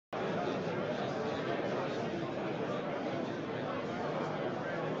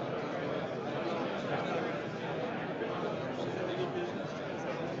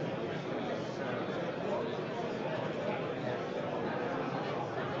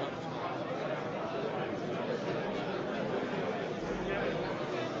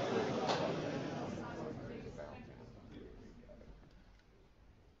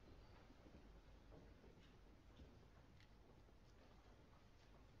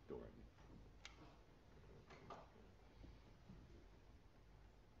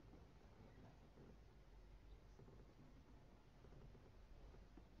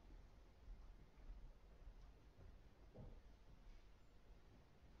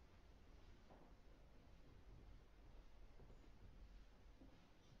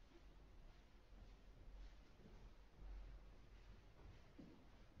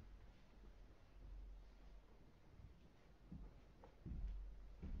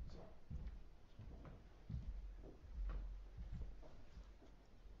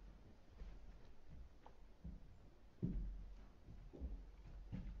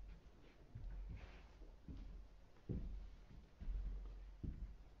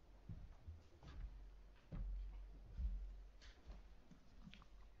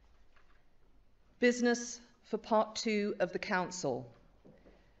Business for Part 2 of the Council.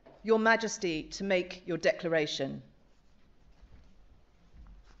 Your Majesty, to make your declaration.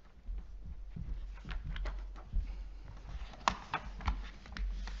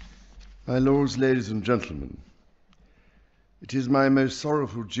 My lords, ladies and gentlemen, it is my most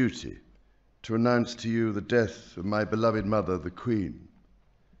sorrowful duty to announce to you the death of my beloved mother, the Queen.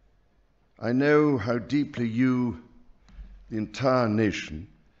 I know how deeply you, the entire nation,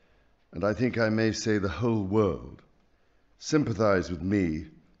 and I think I may say the whole world, sympathize with me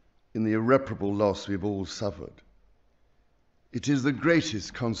in the irreparable loss we've all suffered. It is the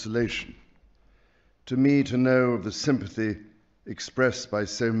greatest consolation to me to know of the sympathy expressed by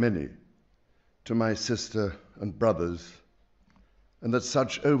so many to my sister and brothers, and that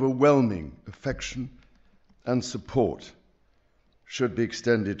such overwhelming affection and support should be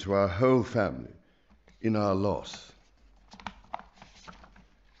extended to our whole family in our loss.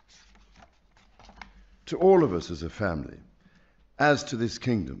 To all of us as a family, as to this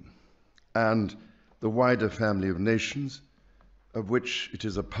kingdom and the wider family of nations of which it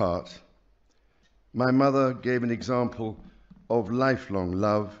is a part, my mother gave an example of lifelong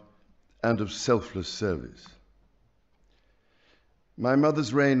love and of selfless service. My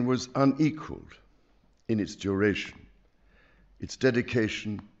mother's reign was unequaled in its duration, its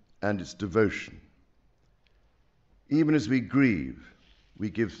dedication, and its devotion. Even as we grieve, we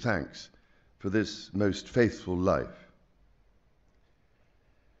give thanks for this most faithful life.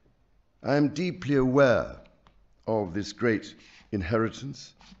 I am deeply aware of this great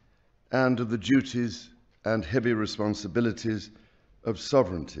inheritance and of the duties and heavy responsibilities of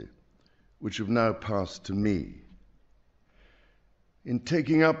sovereignty which have now passed to me. In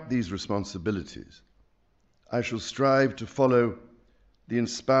taking up these responsibilities, I shall strive to follow the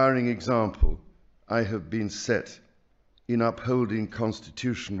inspiring example I have been set in upholding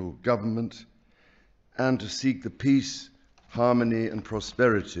constitutional government and to seek the peace, harmony, and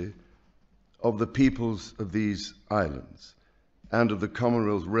prosperity of the peoples of these islands and of the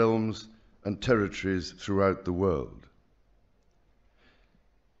Commonwealth realms and territories throughout the world.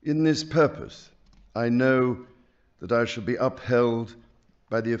 In this purpose, I know that I shall be upheld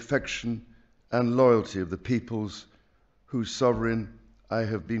by the affection and loyalty of the peoples whose sovereign I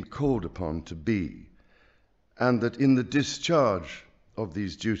have been called upon to be, and that in the discharge of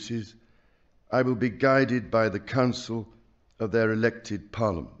these duties, I will be guided by the counsel of their elected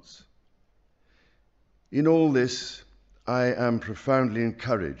parliaments. In all this, I am profoundly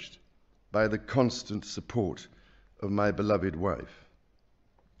encouraged by the constant support of my beloved wife.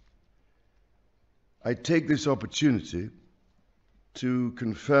 I take this opportunity to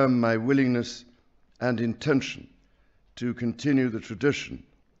confirm my willingness and intention to continue the tradition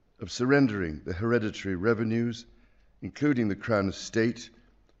of surrendering the hereditary revenues, including the Crown Estate,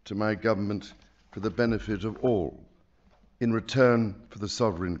 to my government for the benefit of all, in return for the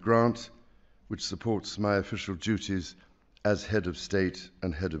sovereign grant which supports my official duties as head of state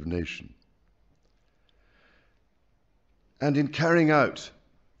and head of nation. And in carrying out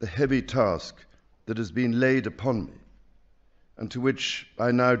the heavy task that has been laid upon me, and to which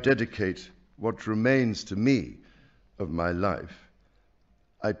I now dedicate what remains to me of my life,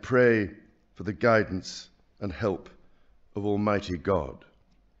 I pray for the guidance and help of Almighty God.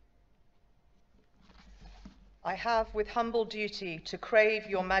 I have with humble duty to crave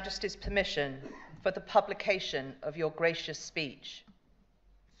your Majesty's permission for the publication of your gracious speech.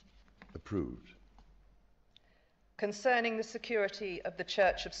 Approved. Concerning the security of the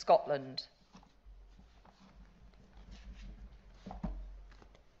Church of Scotland.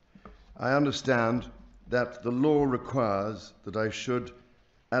 I understand that the law requires that I should,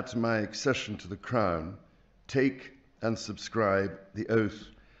 at my accession to the Crown, take and subscribe the oath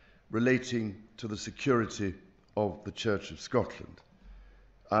relating to the security of the Church of Scotland.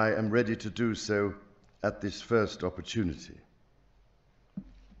 I am ready to do so at this first opportunity.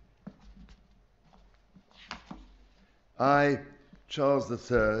 I, Charles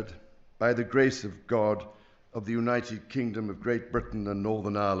III, by the grace of God of the United Kingdom of Great Britain and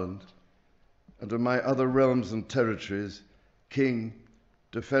Northern Ireland, and of my other realms and territories, King,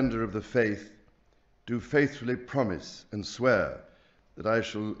 Defender of the Faith, do faithfully promise and swear that I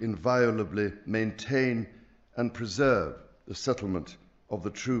shall inviolably maintain and preserve the settlement of the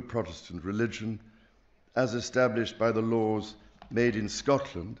true Protestant religion as established by the laws made in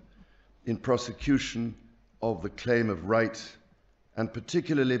Scotland in prosecution of the claim of right, and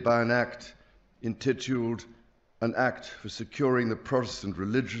particularly by an act intituled An Act for Securing the Protestant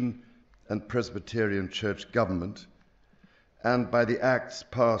Religion and Presbyterian Church Government, and by the acts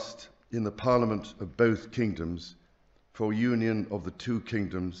passed in the Parliament of both kingdoms for union of the two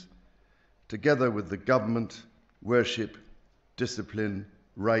kingdoms, together with the government, worship, discipline,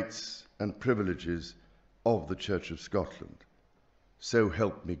 rights and privileges of the Church of Scotland. So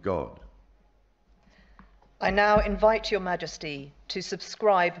help me God. I now invite Your Majesty to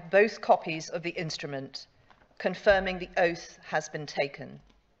subscribe both copies of the instrument, confirming the oath has been taken.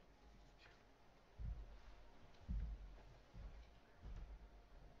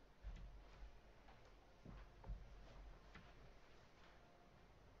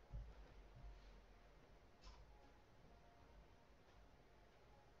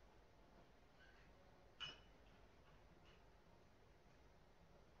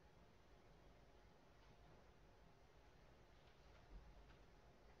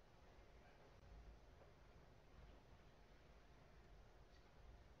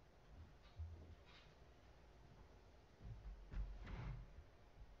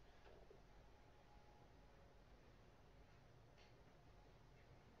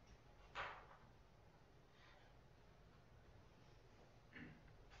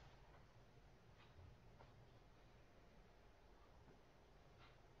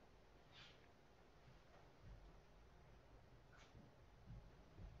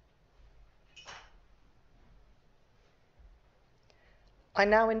 I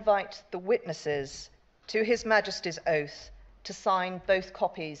now invite the witnesses to His Majesty's oath to sign both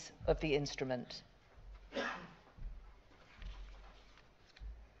copies of the instrument.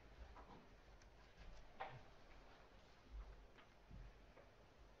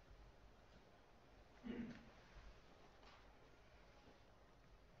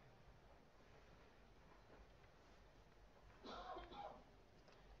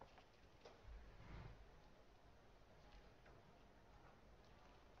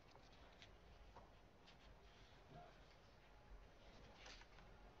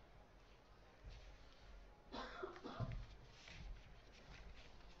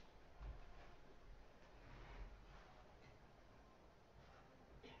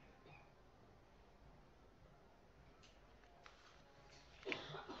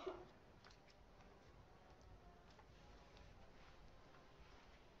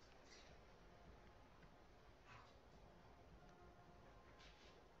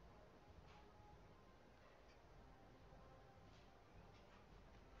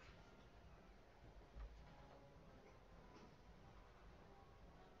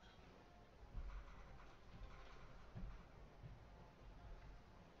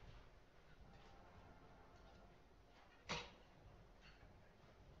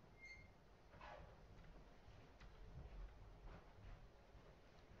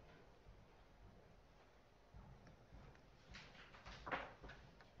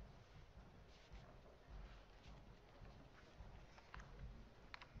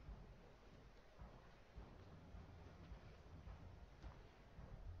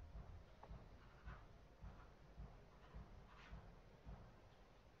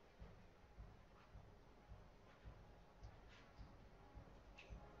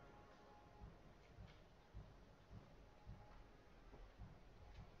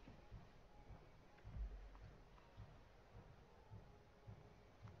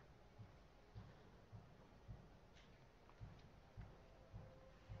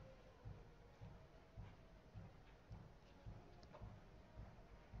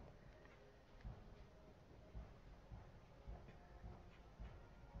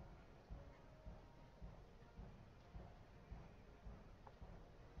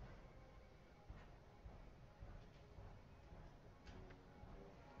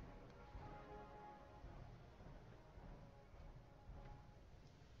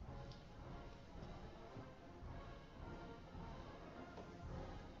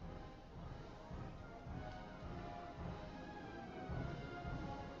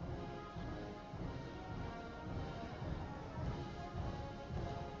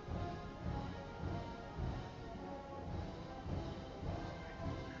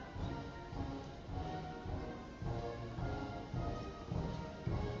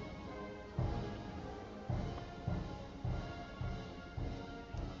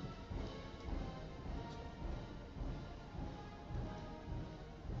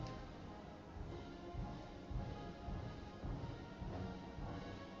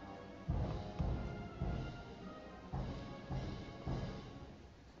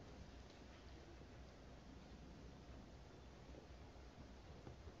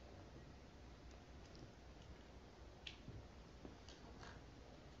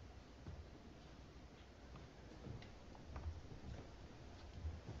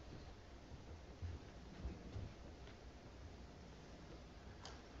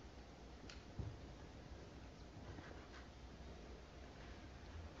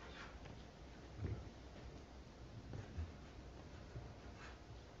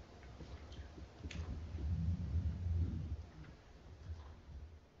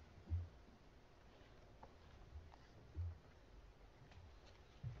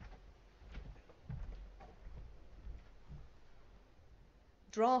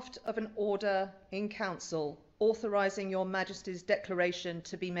 Draft of an order in council authorising your Majesty's declaration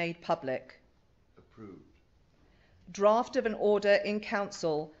to be made public. Approved. Draft of an order in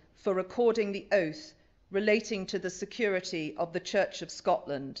council for recording the oath relating to the security of the Church of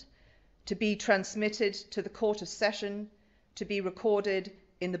Scotland, to be transmitted to the Court of Session, to be recorded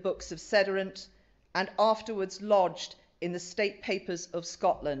in the books of Sediment, and afterwards lodged in the State Papers of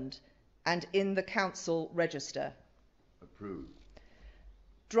Scotland and in the Council Register. Approved.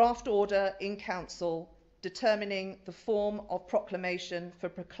 Draft order in council determining the form of proclamation for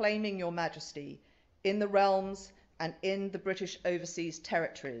proclaiming your Majesty in the realms and in the British Overseas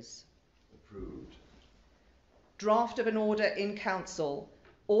Territories. Approved. Draft of an order in council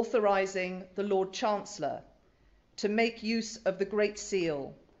authorising the Lord Chancellor to make use of the Great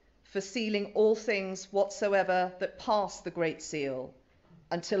Seal for sealing all things whatsoever that pass the Great Seal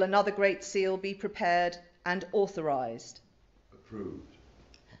until another Great Seal be prepared and authorised. Approved.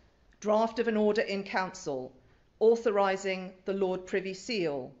 Draft of an order in council authorising the Lord Privy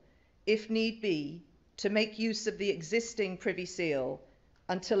Seal, if need be, to make use of the existing Privy Seal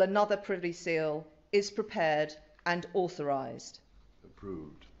until another Privy Seal is prepared and authorised.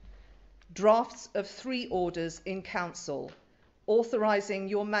 Approved. Drafts of 3 orders in council authorising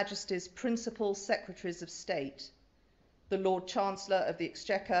your Majesty's principal Secretaries of State, the Lord Chancellor of the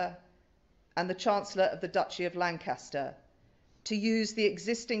Exchequer and the Chancellor of the Duchy of Lancaster, to use the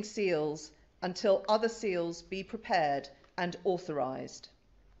existing seals until other seals be prepared and authorised.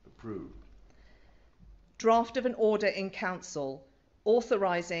 Approved. Draft of an order in council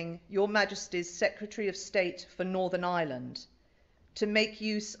authorising your Majesty's Secretary of State for Northern Ireland to make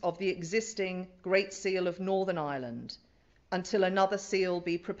use of the existing Great Seal of Northern Ireland until another seal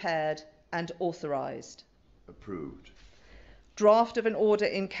be prepared and authorised. Approved. Draft of an order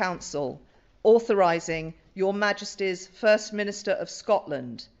in council authorising your Majesty's First Minister of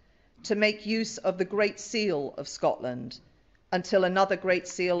Scotland to make use of the Great Seal of Scotland until another Great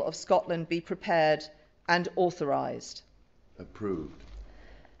Seal of Scotland be prepared and authorised. Approved.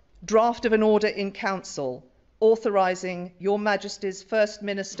 Draft of an order in council authorising your Majesty's First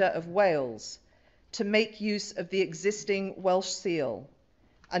Minister of Wales to make use of the existing Welsh Seal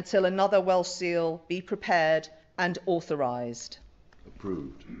until another Welsh Seal be prepared and authorised.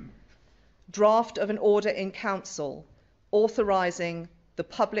 Approved. Draft of an order in council authorising the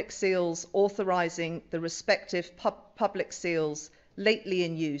public seals authorising the respective public seals lately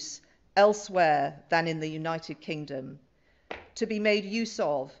in use elsewhere than in the United Kingdom to be made use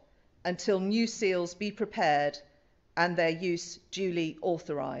of until new seals be prepared and their use duly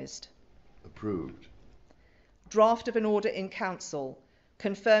authorised. Approved. Draft of an order in council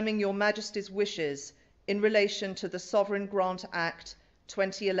confirming your Majesty's wishes in relation to the Sovereign Grant Act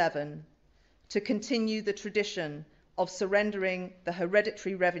 2011 to continue the tradition of surrendering the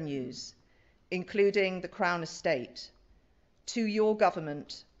hereditary revenues, including the Crown Estate, to your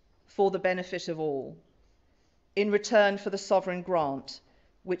government for the benefit of all, in return for the sovereign grant,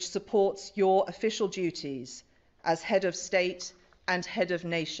 which supports your official duties as head of state and head of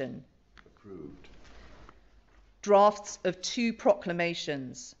nation. Approved. Drafts of 2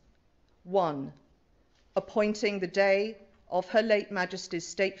 proclamations. 1. Appointing the day of Her late Majesty's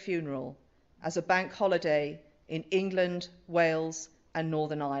state funeral as a bank holiday in England, Wales and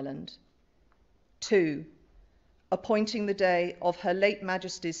Northern Ireland. 2. Appointing the day of Her late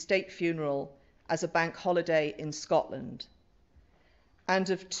Majesty's state funeral as a bank holiday in Scotland. And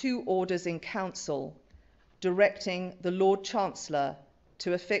of 2 orders in council directing the Lord Chancellor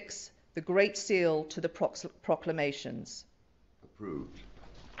to affix the Great Seal to the proclamations. Approved.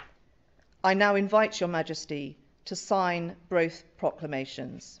 I now invite your Majesty to sign both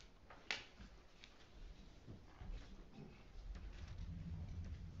proclamations.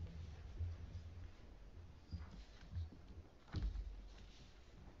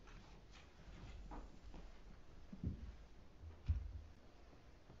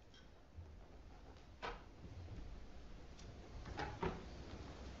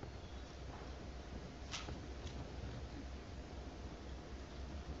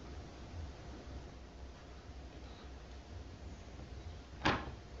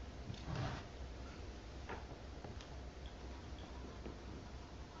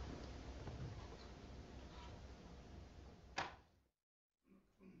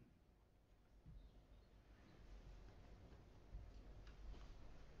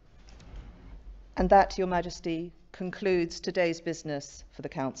 And that, Your Majesty, concludes today's business for the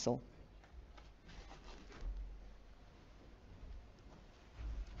Council.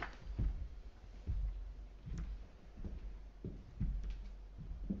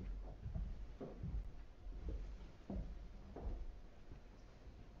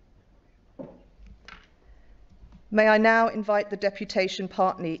 May I now invite the deputation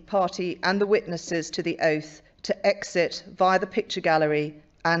party and the witnesses to the oath to exit via the picture gallery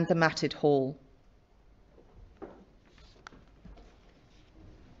and the matted hall.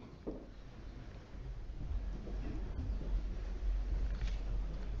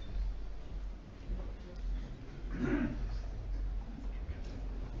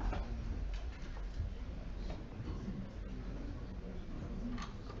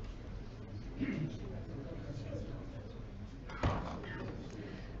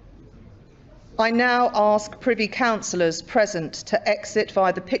 I now ask Privy Councillors present to exit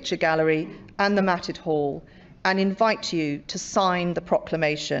via the picture gallery and the matted hall and invite you to sign the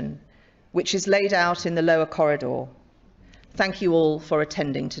proclamation, which is laid out in the lower corridor. Thank you all for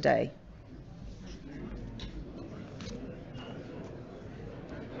attending today.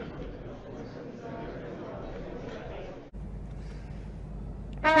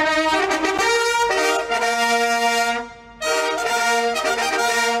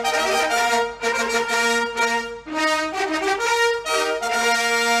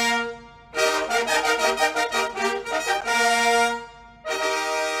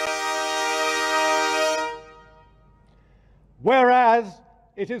 Whereas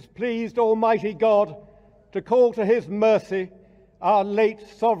it has pleased Almighty God to call to his mercy our late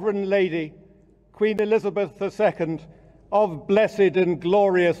Sovereign Lady, Queen Elizabeth II, of blessed and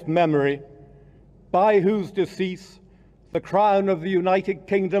glorious memory, by whose decease the crown of the United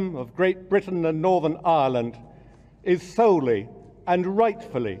Kingdom of Great Britain and Northern Ireland is solely and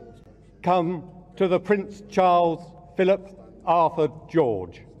rightfully come to the Prince Charles Philip Arthur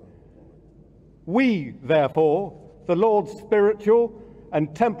George. We, therefore, the Lords Spiritual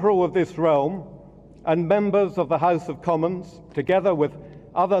and Temporal of this realm, and members of the House of Commons, together with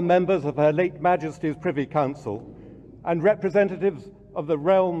other members of Her late Majesty's Privy Council, and representatives of the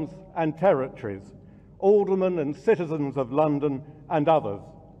realms and territories, aldermen and citizens of London and others,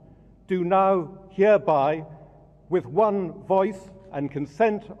 do now hereby, with one voice and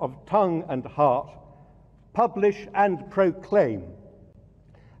consent of tongue and heart, publish and proclaim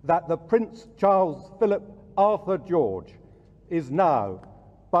that the Prince Charles Philip Arthur George is now,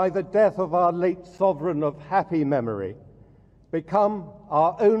 by the death of our late sovereign of happy memory, become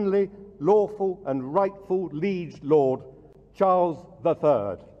our only lawful and rightful liege lord, Charles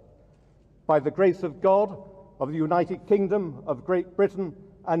III. By the grace of God, of the United Kingdom of Great Britain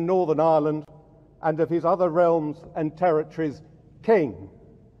and Northern Ireland, and of his other realms and territories, King,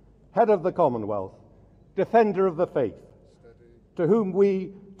 head of the Commonwealth, defender of the faith, to whom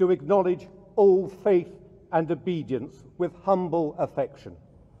we do acknowledge all faith and obedience with humble affection,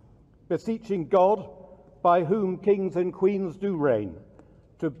 beseeching God, by whom kings and queens do reign,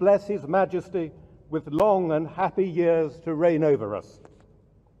 to bless his majesty with long and happy years to reign over us.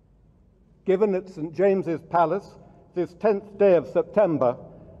 Given at St. James's Palace this 10th day of September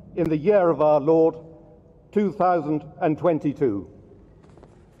in the year of our Lord, 2022.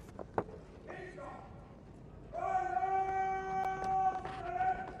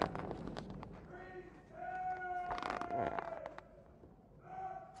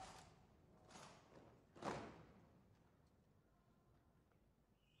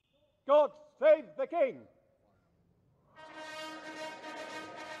 God save the King!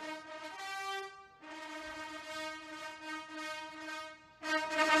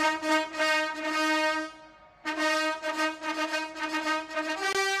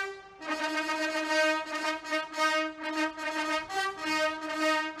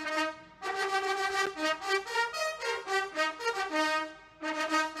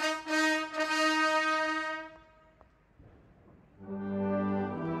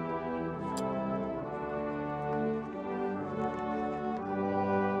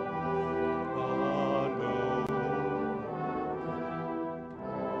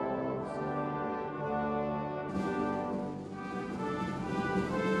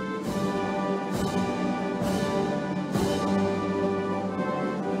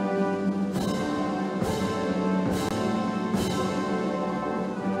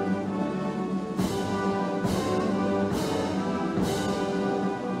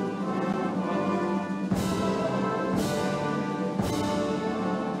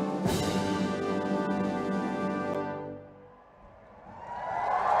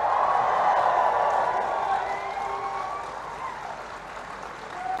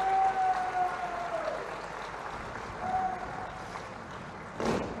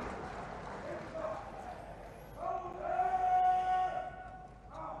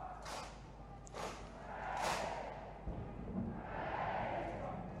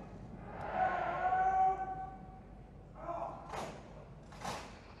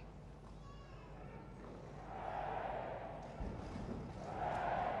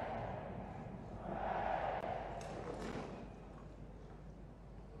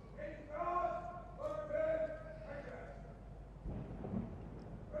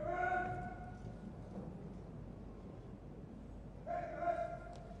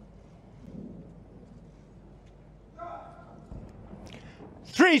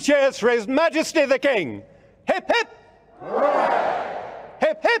 3 cheers for His Majesty the King. Hip, hip! Hooray!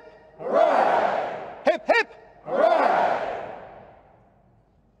 Hip, hip! Hooray! Hip, hip! Hooray!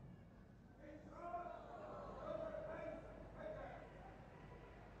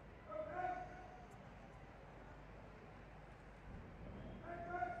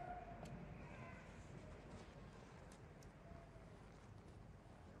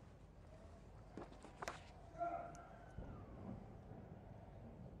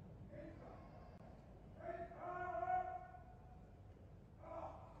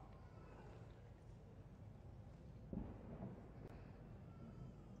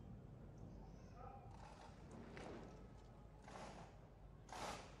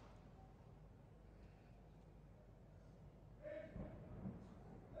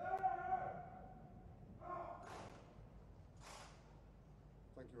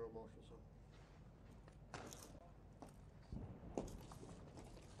 Thank you, Royal Marshal, sir.